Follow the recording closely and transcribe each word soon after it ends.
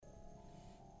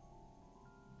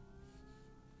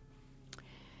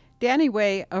Danny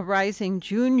Way, a rising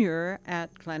junior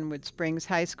at Glenwood Springs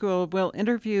High School, will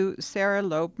interview Sarah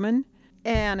Loebman,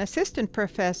 an assistant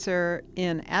professor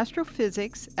in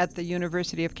astrophysics at the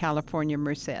University of California,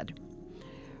 Merced.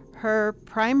 Her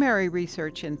primary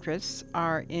research interests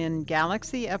are in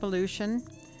galaxy evolution,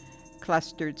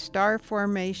 clustered star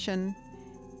formation,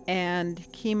 and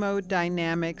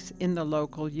chemodynamics in the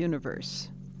local universe.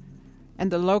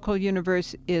 And the local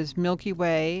universe is Milky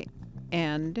Way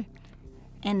and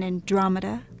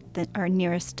Andromeda, our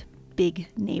nearest big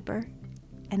neighbor,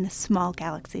 and the small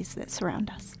galaxies that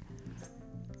surround us.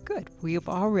 Good. We've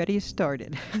already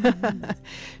started.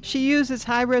 She uses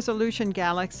high-resolution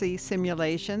galaxy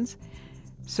simulations,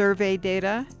 survey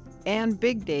data, and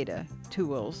big data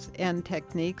tools and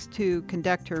techniques to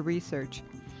conduct her research.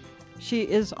 She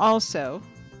is also,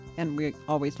 and we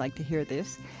always like to hear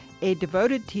this, a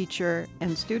devoted teacher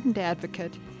and student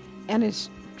advocate, and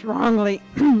is strongly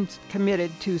committed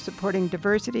to supporting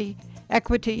diversity,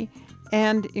 equity,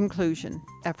 and inclusion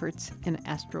efforts in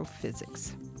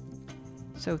astrophysics.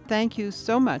 So thank you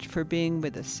so much for being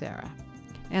with us, Sarah.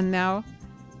 And now,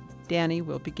 Danny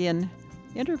will begin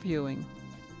interviewing.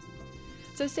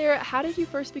 So Sarah, how did you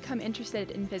first become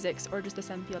interested in physics or just the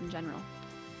STEM field in general?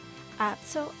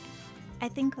 So I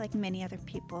think, like many other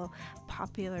people,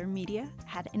 popular media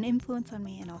had an influence on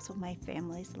me, and also my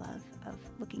family's love of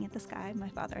looking at the sky. My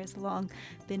father has long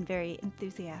been very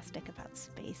enthusiastic about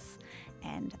space,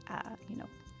 and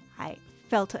I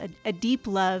felt a deep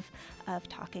love of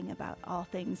talking about all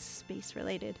things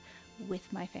space-related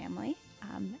with my family.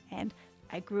 And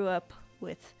I grew up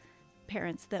with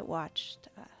parents that watched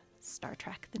Star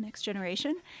Trek: The Next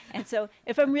Generation. And so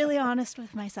if I'm really honest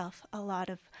with myself, a lot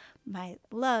of my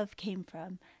love came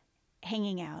from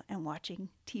hanging out and watching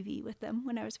TV with them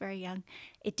when I was very young.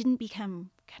 It didn't become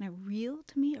kind of real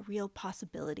to me, a real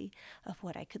possibility of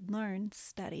what I could learn,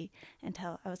 study,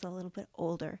 until I was a little bit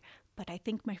older. But I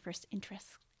think my first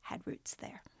interest had roots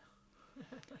there.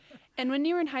 And when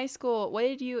you were in high school, what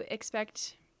did you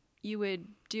expect you would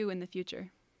do in the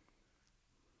future?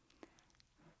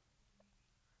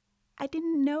 I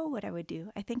didn't know what I would do.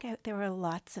 I think there were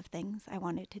lots of things I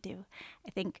wanted to do.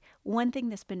 I think one thing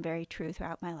that's been very true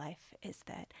throughout my life is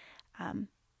that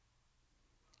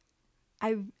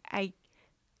I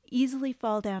easily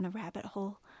fall down a rabbit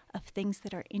hole of things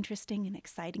that are interesting and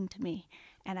exciting to me.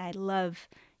 And I love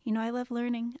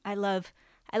learning. I love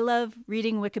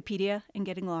reading Wikipedia and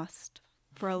getting lost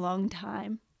for a long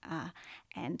time.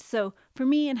 And so for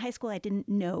me in high school, I didn't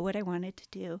know what I wanted to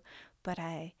do, but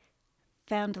I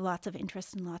found lots of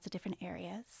interest in lots of different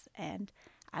areas. And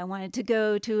I wanted to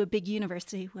go to a big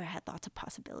university where I had lots of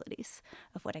possibilities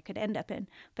of what I could end up in.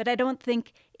 But I don't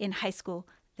think in high school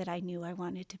that I knew I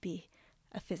wanted to be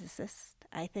a physicist.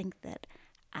 I think that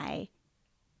I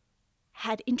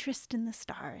had interest in the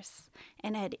stars,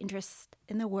 and I had interest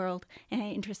in the world, and I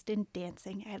had interest in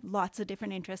dancing. I had lots of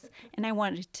different interests, and I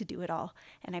wanted to do it all.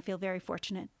 And I feel very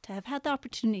fortunate to have had the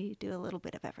opportunity to do a little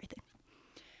bit of everything.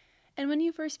 And when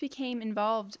you first became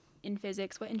involved in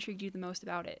physics, what intrigued you the most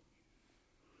about it?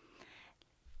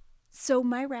 So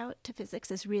my route to physics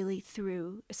is really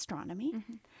through astronomy.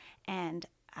 Mm-hmm. And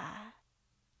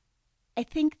I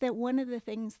think that one of the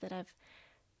things that I've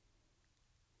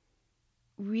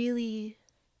really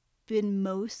been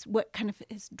what kind of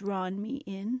has drawn me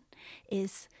in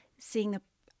is seeing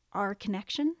our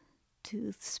connection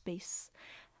to space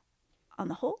on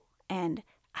the whole, and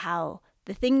how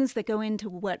the things that go into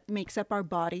what makes up our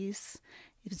bodies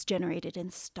is generated in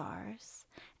stars.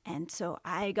 And so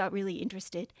I got really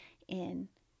interested in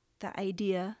the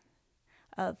idea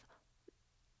of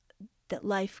that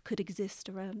life could exist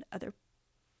around other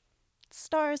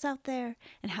stars out there,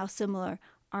 and how similar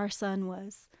our sun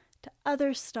was to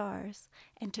other stars,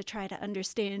 and to try to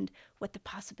understand what the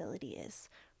possibility is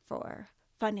for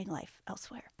finding life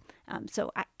elsewhere.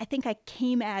 So I think I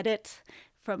came at it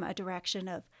from a direction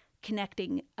of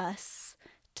connecting us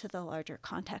to the larger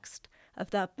context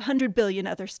of the 100 billion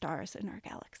other stars in our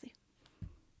galaxy.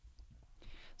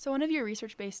 So one of your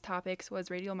research-based topics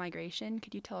was radial migration.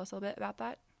 Could you tell us a little bit about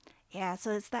that? Yeah, so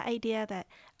it's the idea that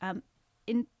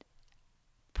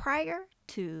prior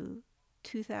to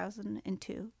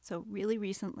 2002, so really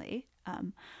recently,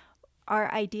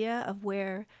 our idea of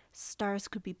where stars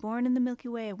could be born in the Milky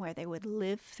Way and where they would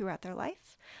live throughout their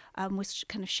life was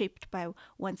kind of shaped by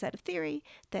one set of theory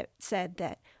that said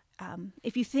that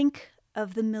if you think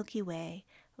of the Milky Way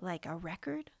like a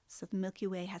record, so the Milky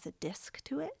Way has a disk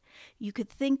to it, you could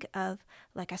think of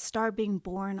like a star being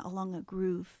born along a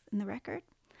groove in the record,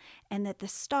 and that the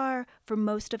star, for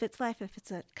most of its life, if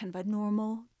it's a kind of a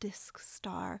normal disk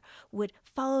star, would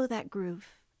follow that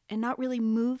groove and not really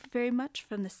move very much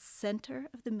from the center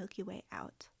of the Milky Way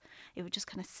out. It would just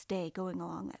kind of stay going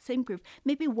along that same groove,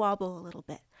 maybe wobble a little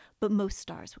bit, but most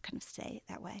stars would kind of stay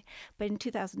that way. But in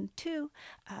 2002,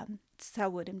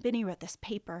 Selwood and Binney wrote this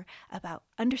paper about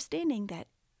understanding that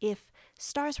if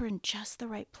stars were in just the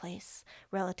right place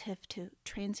relative to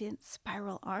transient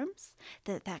spiral arms,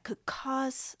 that could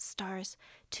cause stars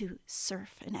to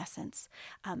surf, in essence,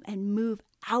 and move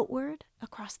outward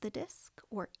across the disk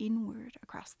or inward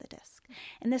across the disk.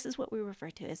 And this is what we refer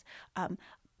to as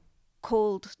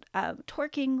cold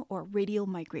torquing or radial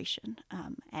migration.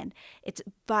 And it's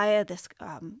via this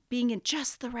being in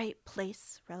just the right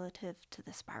place relative to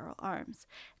the spiral arms,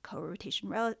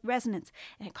 co-rotation resonance,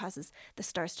 and it causes the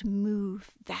stars to move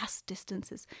vast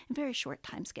distances in very short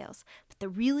timescales. But the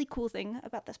really cool thing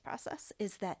about this process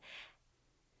is that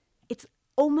it's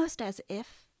almost as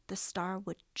if the star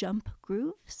would jump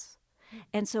grooves.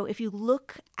 And so if you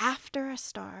look after a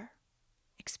star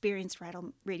experienced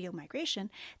radial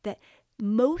migration, that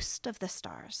most of the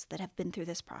stars that have been through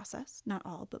this process, not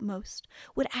all, but most,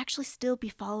 would actually still be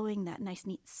following that nice,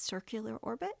 neat circular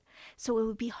orbit. So it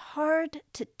would be hard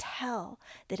to tell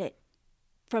that it,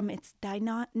 from its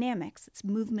dynamics, its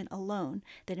movement alone,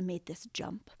 that it made this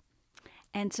jump.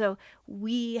 And so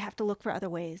we have to look for other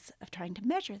ways of trying to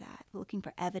measure that, looking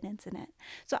for evidence in it.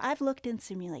 So I've looked in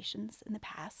simulations in the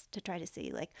past to try to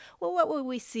see, like, well, what will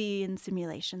we see in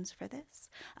simulations for this?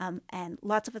 And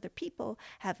lots of other people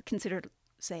have considered,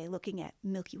 say, looking at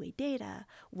Milky Way data,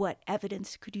 what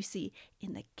evidence could you see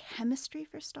in the chemistry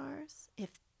for stars?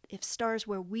 If stars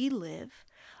where we live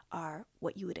are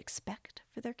what you would expect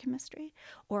for their chemistry,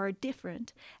 or are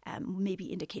different, maybe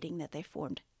indicating that they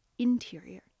formed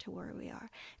interior to where we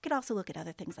are. You could also look at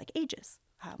other things like ages,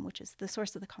 which is the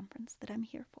source of the conference that I'm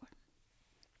here for.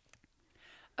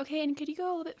 Okay, and could you go a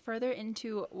little bit further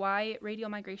into why radial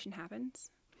migration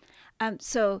happens?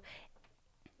 So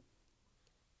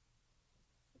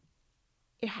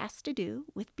it has to do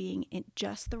with being in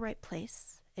just the right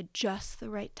place at just the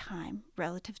right time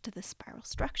relative to the spiral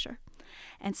structure,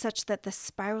 and such that the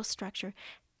spiral structure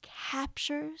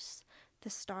captures the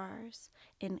stars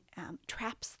and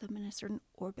traps them in a certain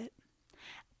orbit.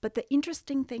 But the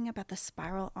interesting thing about the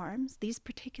spiral arms, these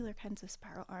particular kinds of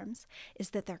spiral arms,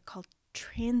 is that they're called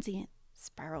transient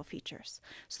spiral features.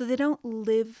 So they don't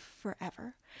live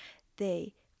forever.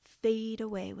 They fade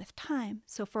away with time.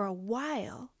 So for a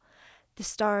while, the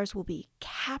stars will be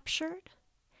captured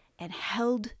and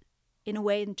held in a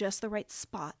way in just the right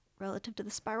spot relative to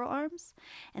the spiral arms,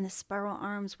 and the spiral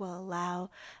arms will allow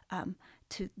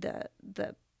to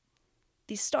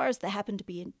these stars that happen to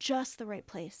be in just the right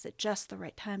place at just the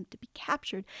right time to be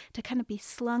captured, to kind of be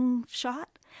slung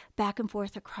shot back and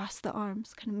forth across the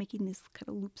arms, kind of making these kind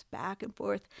of loops back and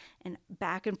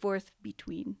forth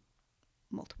between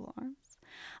multiple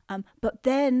arms. But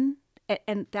then,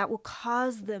 and that will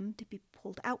cause them to be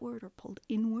pulled outward or pulled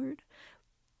inward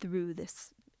through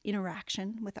this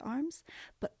interaction with the arms.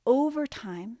 But over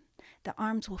time, the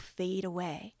arms will fade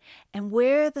away. And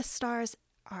where the stars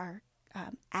are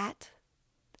at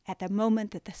the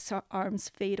moment that the arms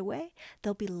fade away,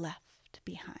 they'll be left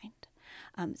behind.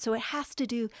 So it has to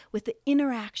do with the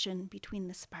interaction between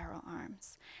the spiral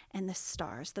arms and the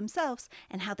stars themselves,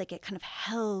 and how they get kind of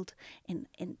held and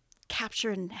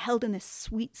captured and held in this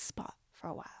sweet spot for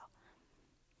a while.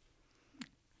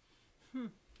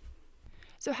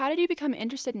 So how did you become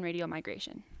interested in radial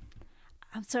migration?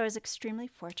 So I was extremely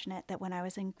fortunate that when I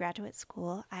was in graduate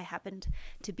school, I happened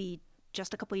to be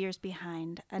just a couple years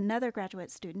behind another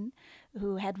graduate student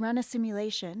who had run a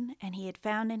simulation, and he had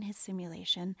found in his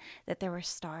simulation that there were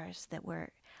stars that were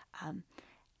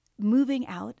moving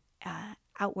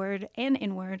outward and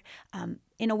inward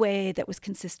in a way that was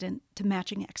consistent to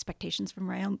matching expectations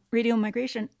from radial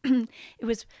migration. It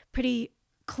was pretty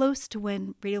close to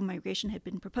when radial migration had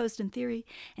been proposed in theory,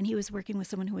 and he was working with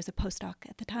someone who was a postdoc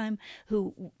at the time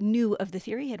who knew of the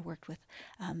theory, had worked with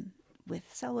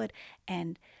Selwood,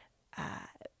 and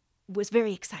was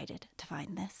very excited to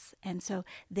find this. And so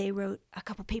they wrote a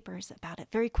couple papers about it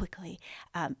very quickly,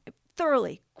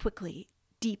 thoroughly, quickly,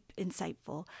 deep,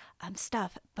 insightful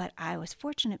stuff. But I was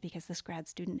fortunate because this grad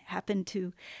student happened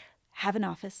to have an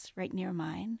office right near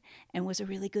mine and was a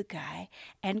really good guy,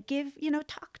 and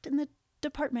talked in the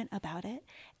department about it.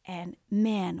 And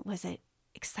man, was it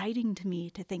exciting to me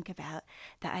to think about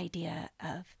the idea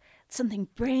of something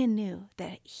brand new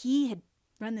that he had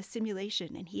run the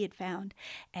simulation and he had found,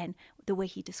 and the way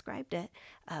he described it,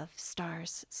 of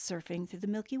stars surfing through the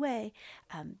Milky Way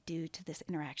due to this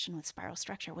interaction with spiral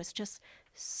structure, was just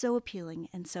so appealing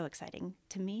and so exciting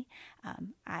to me.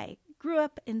 I grew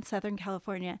up in Southern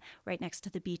California, right next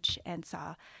to the beach, and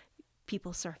saw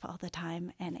people surf all the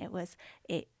time. And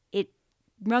it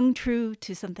rung true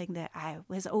to something that I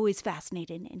was always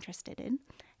fascinated and interested in.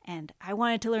 And I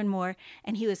wanted to learn more.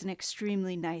 And he was an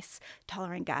extremely nice,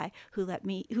 tolerant guy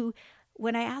who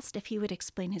when I asked if he would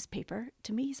explain his paper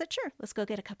to me, he said, sure, let's go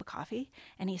get a cup of coffee.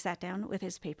 And he sat down with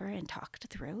his paper and talked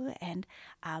through. And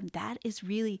that is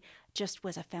really just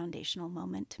was a foundational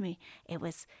moment to me. It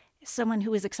was someone who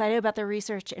was excited about their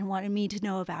research and wanted me to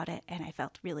know about it. And I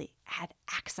felt really had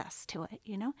access to it,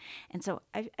 And so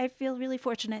I feel really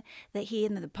fortunate that he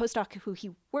and the postdoc who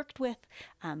he worked with,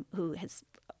 who has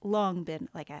long been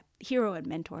like a hero and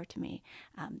mentor to me,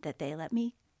 that they let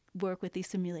me work with these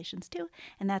simulations too.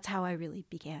 And that's how I really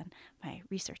began my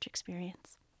research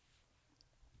experience.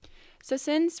 So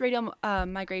since radial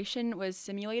migration was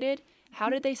simulated, how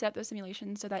did they set up those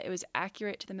simulations so that it was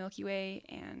accurate to the Milky Way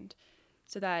and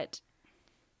so that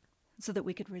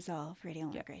we could resolve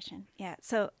radial migration? Yeah.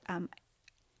 So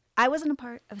I wasn't a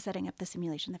part of setting up the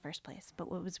simulation in the first place,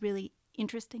 but what was really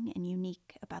interesting and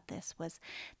unique about this was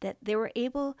that they were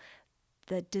able,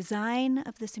 the design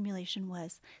of the simulation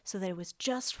was so that it was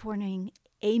just forming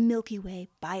a Milky Way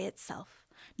by itself,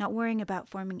 not worrying about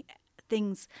forming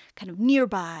things kind of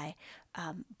nearby,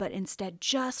 but instead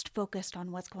just focused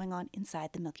on what's going on inside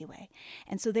the Milky Way.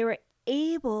 And so they were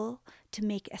able to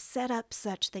make a setup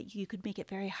such that you could make it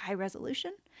very high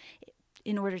resolution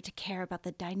in order to care about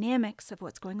the dynamics of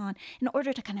what's going on, in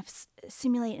order to kind of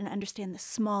simulate and understand the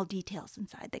small details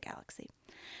inside the galaxy.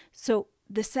 So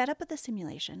the setup of the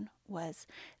simulation was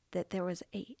that there was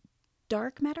a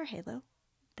dark matter halo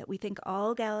that we think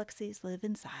all galaxies live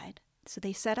inside. So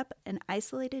they set up an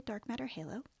isolated dark matter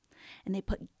halo, and they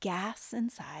put gas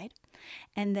inside,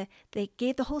 and they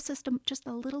gave the whole system just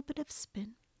a little bit of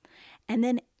spin. And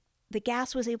then the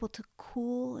gas was able to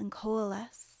cool and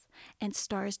coalesce, and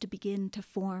stars to begin to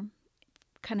form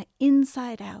kind of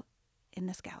inside out in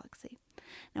this galaxy.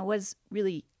 Now, what's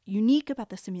really unique about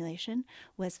the simulation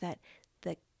was that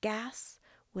the gas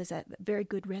was at very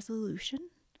good resolution,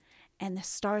 and the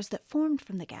stars that formed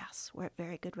from the gas were at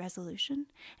very good resolution.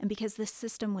 And because this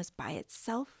system was by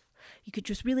itself, you could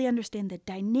just really understand the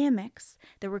dynamics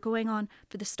that were going on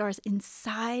for the stars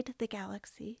inside the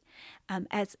galaxy.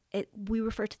 We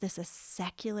refer to this as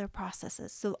secular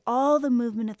processes. So all the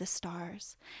movement of the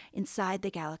stars inside the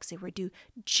galaxy were due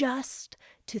just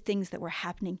to things that were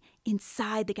happening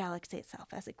inside the galaxy itself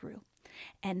as it grew.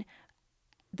 And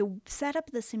the setup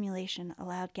of the simulation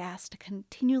allowed gas to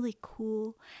continually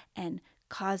cool and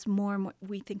cause more and more,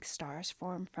 we think stars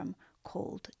form from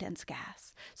cold, dense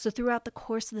gas. So throughout the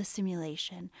course of the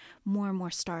simulation, more and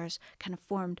more stars kind of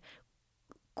formed,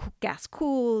 gas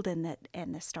cooled, and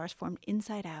the stars formed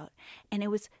inside out. And it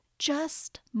was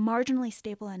just marginally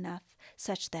stable enough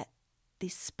such that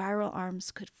these spiral arms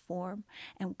could form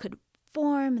and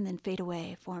then fade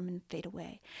away, form and fade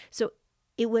away. So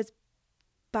it was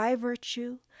by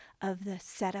virtue of the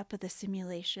setup of the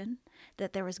simulation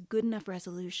that there was good enough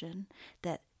resolution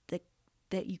that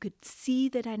you could see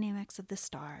the dynamics of the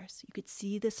stars, you could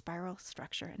see the spiral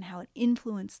structure and how it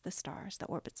influenced the stars, the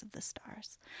orbits of the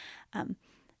stars.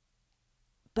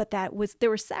 But there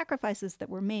were sacrifices that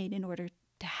were made in order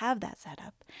to have that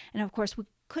setup. And of course, we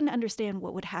couldn't understand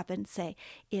what would happen, say,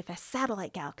 if a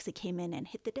satellite galaxy came in and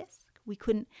hit the disk. We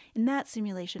couldn't, in that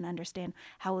simulation, understand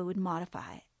how it would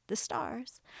modify the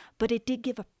stars, but it did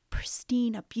give a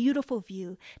pristine, a beautiful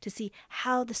view to see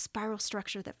how the spiral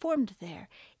structure that formed there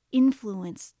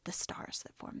influenced the stars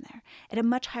that formed there at a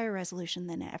much higher resolution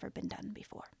than had ever been done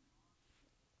before.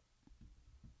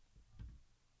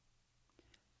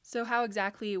 So how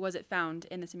exactly was it found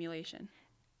in the simulation?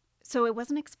 So it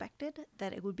wasn't expected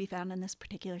that it would be found in this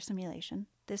particular simulation.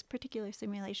 This particular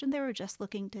simulation, they were just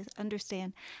looking to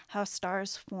understand how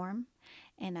stars form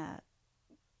in a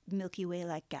Milky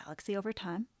Way-like galaxy over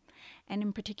time, and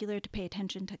in particular to pay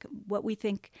attention to what we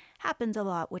think happens a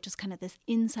lot, which is kind of this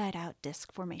inside-out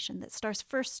disk formation, that stars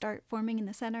first start forming in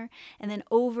the center, and then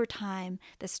over time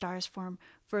the stars form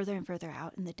further and further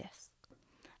out in the disk.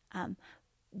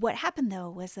 What happened, though,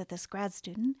 was that this grad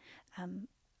student,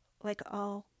 like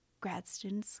all grad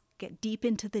students, get deep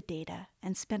into the data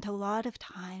and spent a lot of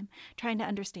time trying to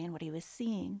understand what he was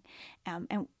seeing.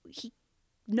 And he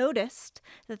noticed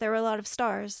that there were a lot of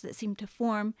stars that seemed to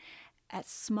form at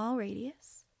small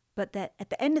radius, but that at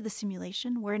the end of the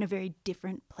simulation were in a very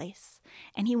different place.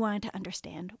 And he wanted to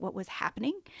understand what was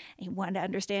happening. He wanted to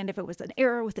understand if it was an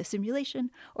error with the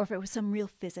simulation or if it was some real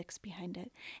physics behind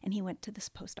it. And he went to this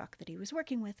postdoc that he was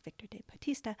working with, Victor de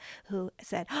Bautista, who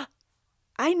said,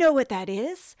 I know what that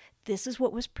is. This is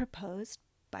what was proposed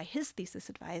by his thesis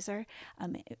advisor,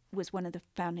 it was one of the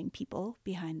founding people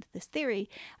behind this theory,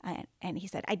 and he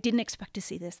said, I didn't expect to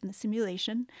see this in the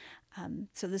simulation.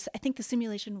 I think the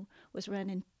simulation was run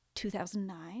in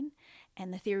 2009,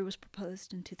 and the theory was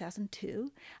proposed in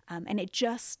 2002, and it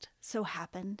just so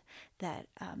happened that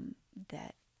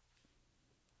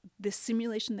the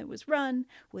simulation that was run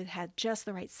had just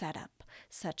the right setup,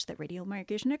 such that radial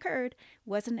migration occurred,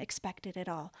 wasn't expected at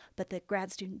all, but the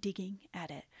grad student digging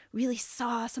at it really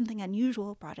saw something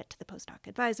unusual, brought it to the postdoc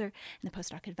advisor, and the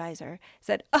postdoc advisor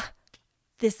said,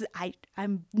 I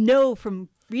know from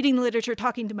reading the literature,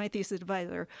 talking to my thesis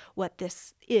advisor, what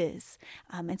this is.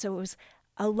 And so it was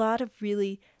a lot of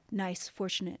really nice,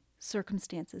 fortunate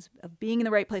circumstances of being in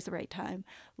the right place at the right time,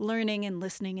 learning and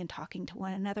listening and talking to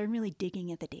one another, and really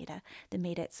digging at the data that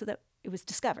made it so that it was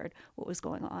discovered what was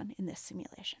going on in this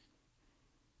simulation.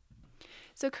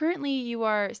 So currently you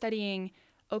are studying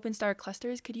open star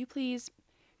clusters. Could you please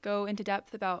go into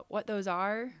depth about what those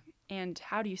are and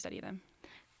how do you study them?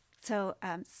 So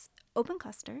open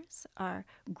clusters are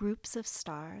groups of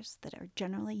stars that are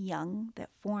generally young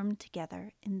that form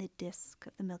together in the disk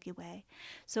of the Milky Way.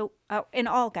 So in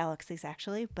all galaxies,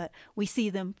 actually, but we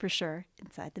see them for sure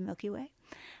inside the Milky Way.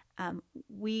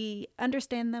 We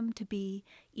understand them to be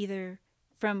either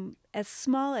from as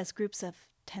small as groups of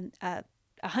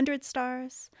 100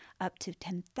 stars up to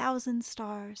 10,000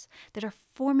 stars that are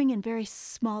forming in very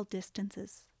small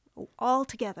distances, all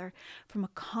together from a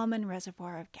common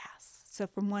reservoir of gas. So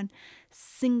from one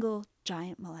single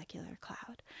giant molecular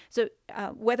cloud. So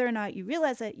whether or not you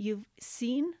realize that you've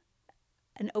seen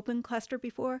an open cluster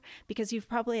before, because you've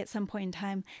probably at some point in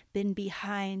time been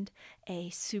behind a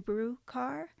Subaru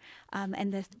car,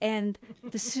 and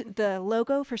the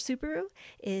logo for Subaru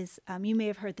is, you may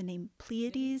have heard the name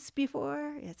Pleiades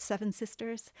before. It's Seven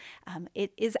Sisters.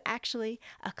 It is actually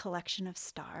a collection of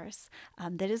stars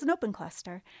that is an open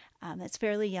cluster that's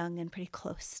fairly young and pretty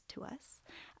close to us.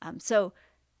 So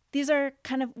these are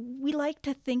we like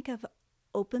to think of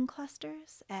open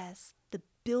clusters as the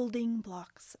building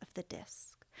blocks of the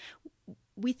disk.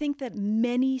 We think that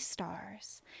many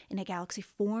stars in a galaxy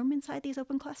form inside these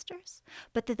open clusters,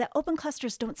 but that the open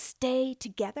clusters don't stay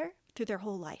together through their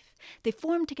whole life. They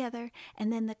form together,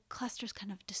 and then the clusters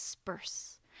kind of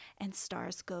disperse, and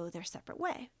stars go their separate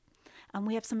way.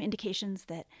 We have some indications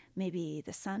that maybe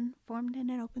the sun formed in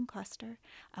an open cluster.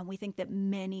 We think that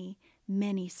many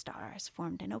stars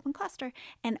formed an open cluster.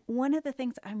 And one of the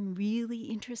things I'm really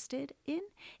interested in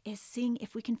is seeing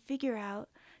if we can figure out,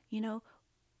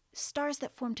 stars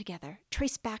that form together,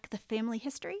 trace back the family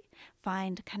history,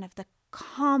 find kind of the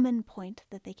common point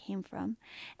that they came from.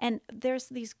 And there's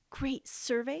these great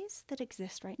surveys that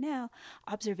exist right now,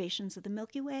 observations of the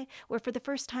Milky Way, where for the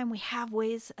first time we have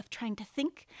ways of trying to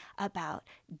think about,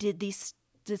 did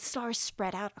stars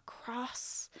spread out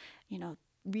across,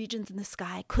 regions in the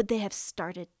sky? Could they have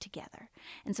started together?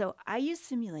 And so I use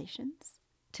simulations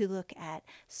to look at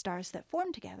stars that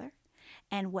form together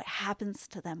and what happens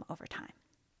to them over time.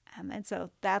 And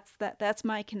so that's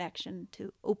my connection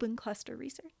to open cluster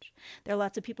research. There are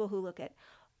lots of people who look at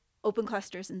open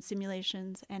clusters in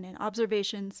simulations and in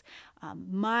observations.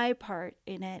 My part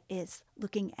in it is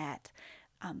looking at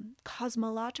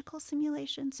cosmological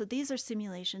simulations. So these are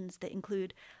simulations that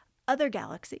include other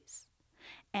galaxies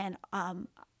and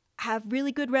have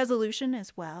really good resolution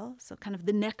as well. So kind of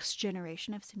the next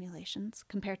generation of simulations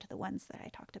compared to the ones that I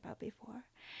talked about before.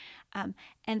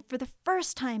 And for the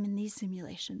first time in these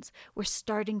simulations, we're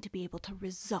starting to be able to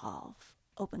resolve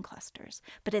open clusters.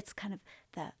 But it's kind of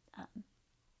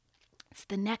it's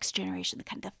the next generation, the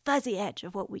kind of the fuzzy edge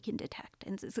of what we can detect.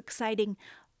 And it's exciting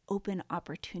open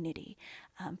opportunity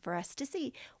for us to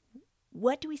see,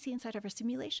 what do we see inside of our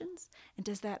simulations? And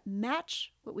does that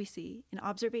match what we see in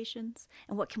observations?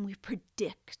 And what can we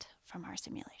predict from our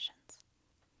simulations?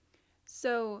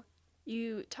 So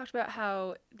you talked about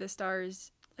how the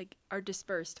stars are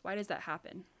dispersed. Why does that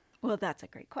happen? Well, that's a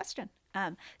great question.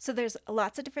 So there's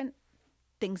lots of different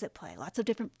things at play, lots of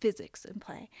different physics in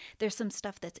play. There's some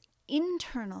stuff that's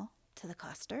internal to the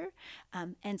cluster.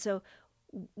 And so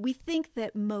we think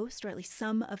that most, or at least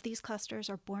some of these clusters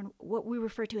are born what we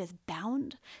refer to as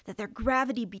bound, that their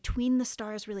gravity between the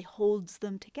stars really holds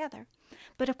them together.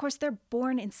 But of course, they're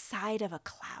born inside of a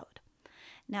cloud.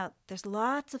 Now, there's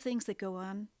lots of things that go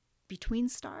on between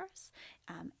stars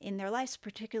in their lives,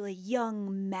 particularly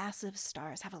young, massive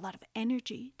stars have a lot of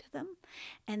energy to them,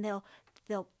 and they'll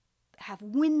have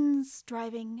winds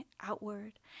driving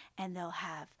outward, and they'll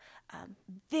have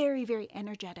very, very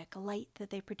energetic light that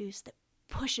they produce that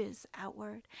pushes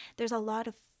outward. There's a lot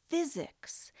of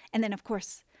physics, and then of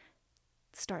course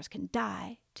stars can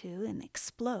die too and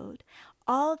explode.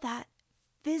 all that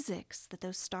physics that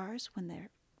those stars, when they're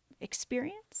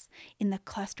experience in the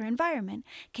cluster environment,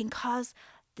 can cause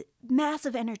the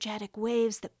massive energetic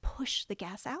waves that push the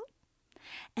gas out.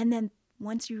 And then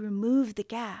once you remove the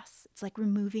gas, it's like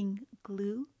removing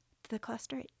glue to the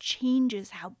cluster. It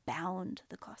changes how bound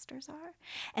the clusters are.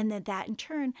 And then that in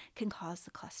turn can cause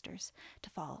the clusters to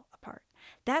fall apart.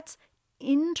 That's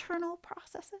internal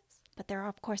processes, but there are,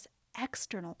 of course,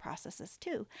 external processes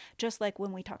too. Just like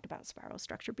when we talked about spiral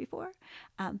structure before,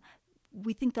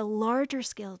 we think the larger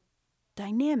scale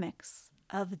dynamics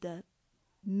of the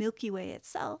Milky Way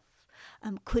itself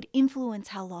could influence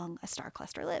how long a star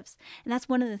cluster lives. And that's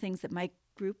one of the things that my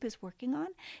group is working on,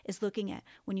 is looking at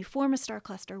when you form a star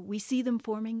cluster, we see them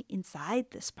forming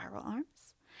inside the spiral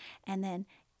arms. And then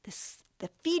the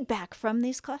feedback from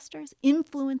these clusters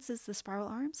influences the spiral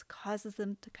arms, causes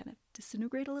them to kind of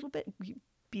disintegrate a little bit,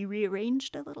 be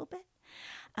rearranged a little bit.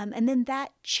 And then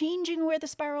that changing where the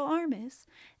spiral arm is,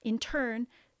 in turn,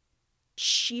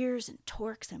 shears and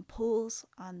torques and pulls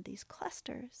on these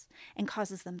clusters and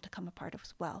causes them to come apart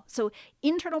as well. So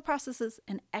internal processes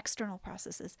and external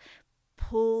processes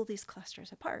pull these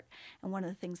clusters apart. And one of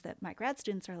the things that my grad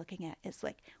students are looking at is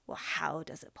like, well, how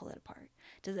does it pull it apart?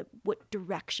 What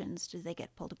directions do they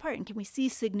get pulled apart? And can we see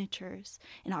signatures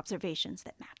and observations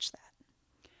that match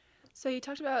that? So you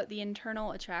talked about the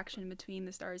internal attraction between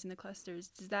the stars and the clusters.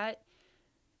 Does that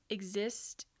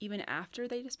exist even after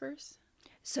they disperse?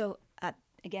 So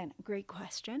again, great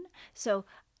question. So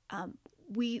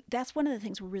that's one of the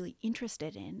things we're really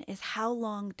interested in, is how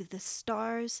long do the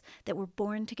stars that were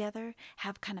born together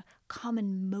have kind of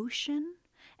common motion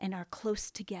and are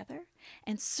close together?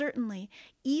 And certainly,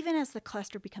 even as the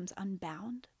cluster becomes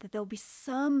unbound, that there'll be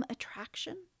some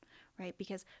attraction, right?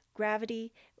 Because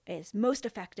gravity is most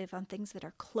effective on things that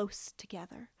are close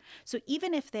together. So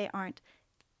even if they aren't,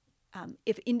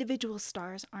 if individual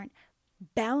stars aren't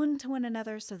bound to one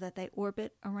another so that they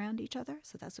orbit around each other,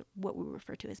 so that's what we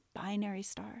refer to as binary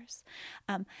stars,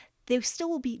 they still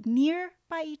will be near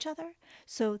by each other,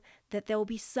 so that they'll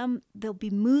be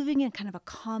moving in kind of a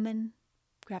common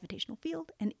gravitational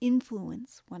field and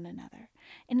influence one another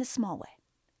in a small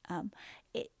way.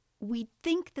 We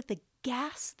think that the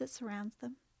gas that surrounds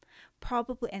them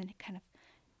probably, and kind of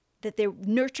that they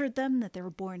nurtured them, that they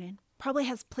were born in, probably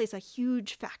plays a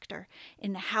huge factor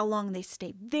in how long they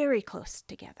stay very close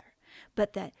together.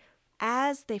 But that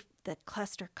as the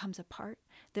cluster comes apart,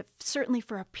 that certainly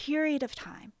for a period of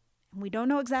time, and we don't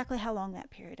know exactly how long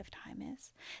that period of time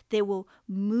is, they will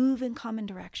move in common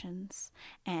directions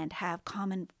and have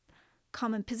common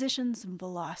positions and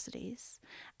velocities.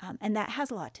 And that has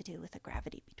a lot to do with the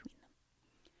gravity between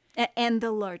them and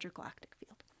the larger galactic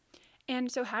field.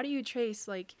 And so how do you trace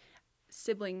like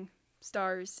sibling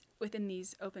stars within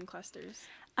these open clusters?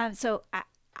 So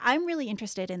I'm really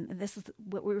interested in, this is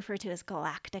what we refer to as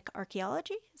galactic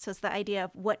archaeology. So it's the idea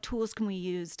of what tools can we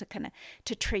use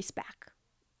to trace back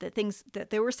the things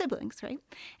that there were siblings, right?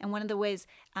 And one of the ways,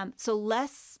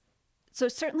 so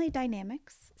certainly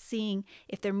dynamics, seeing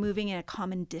if they're moving at a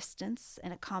common distance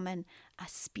and a common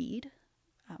speed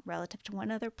relative to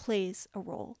one another plays a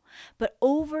role. But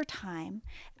over time,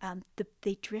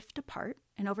 they drift apart,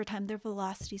 and over time their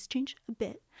velocities change a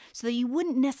bit, so that you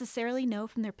wouldn't necessarily know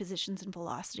from their positions and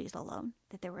velocities alone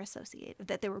that they were associated,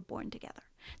 that they were born together.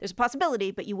 There's a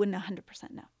possibility, but you wouldn't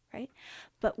 100% know, right?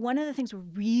 But one of the things we're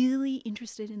really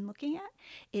interested in looking at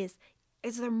is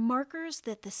there markers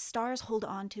that the stars hold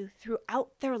on to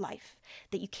throughout their life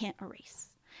that you can't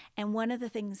erase. And one of the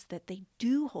things that they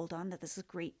do hold on, that this is a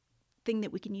great thing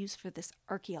that we can use for this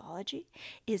archaeology,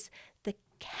 is the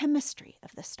chemistry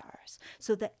of the stars.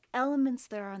 So the elements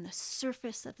that are on the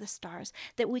surface of the stars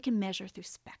that we can measure through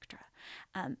spectra.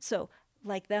 So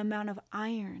like the amount of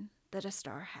iron that a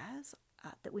star has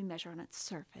that we measure on its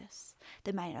surface,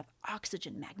 the amount of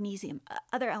oxygen, magnesium,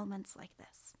 other elements like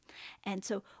this. And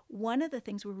so one of the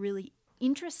things we're really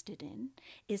interested in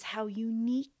is how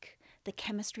unique the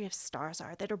chemistry of stars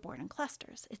are that are born in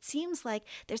clusters. It seems like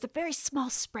there's a very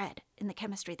small spread in the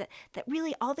chemistry, that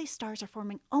really all these stars are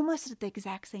forming almost at the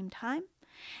exact same time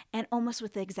and almost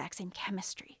with the exact same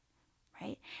chemistry,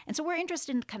 right? And so we're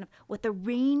interested in kind of what the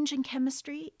range in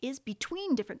chemistry is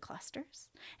between different clusters,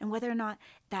 and whether or not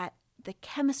that the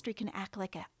chemistry can act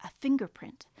like a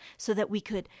fingerprint, so that we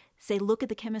could say, look at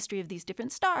the chemistry of these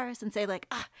different stars and say like,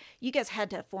 you guys had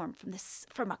to have formed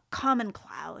from a common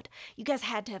cloud. You guys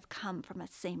had to have come from a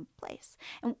same place.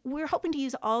 And we're hoping to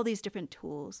use all these different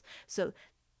tools. So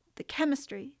the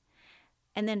chemistry,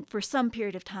 and then for some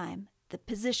period of time, the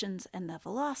positions and the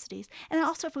velocities. And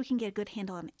also if we can get a good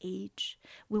handle on age,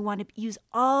 we want to use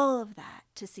all of that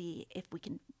to see if we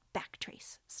can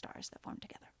backtrace stars that form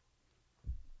together.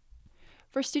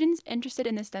 For students interested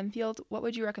in the STEM field, what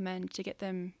would you recommend to get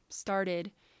them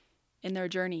started in their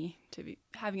journey to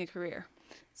having a career?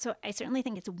 So I certainly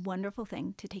think it's a wonderful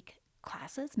thing to take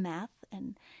classes, math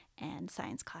and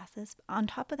science classes. On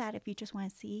top of that, if you just want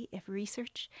to see if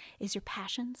research is your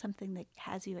passion, something that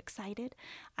has you excited,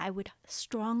 I would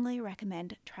strongly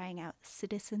recommend trying out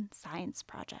citizen science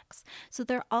projects. So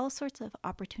there are all sorts of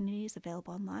opportunities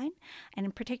available online. And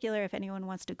in particular, if anyone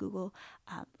wants to Google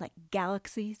like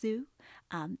Galaxy Zoo,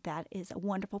 that is a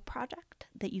wonderful project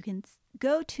that you can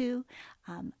go to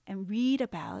and read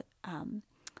about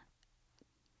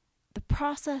the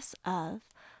process of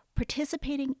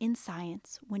participating in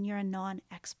science when you're a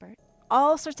non-expert.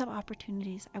 All sorts of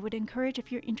opportunities. I would encourage,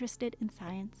 if you're interested in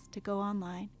science, to go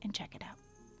online and check it out.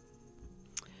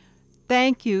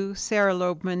 Thank you, Sarah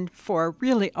Loebman, for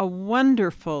really a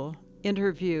wonderful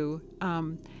interview.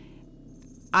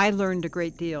 I learned a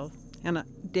great deal, and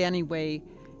Danny Way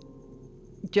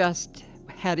just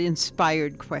had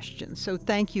inspired questions. So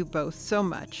thank you both so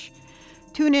much.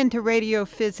 Tune in to Radio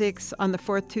Physics on the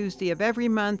fourth Tuesday of every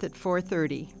month at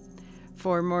 4:30.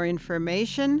 For more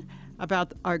information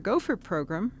about our Gopher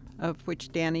program, of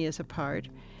which Danny is a part,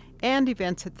 and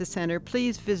events at the center,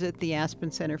 please visit the Aspen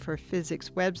Center for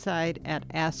Physics website at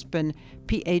aspenphys.org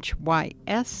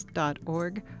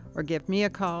or give me a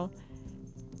call.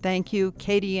 Thank you,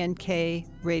 KDNK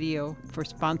Radio, for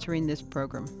sponsoring this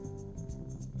program.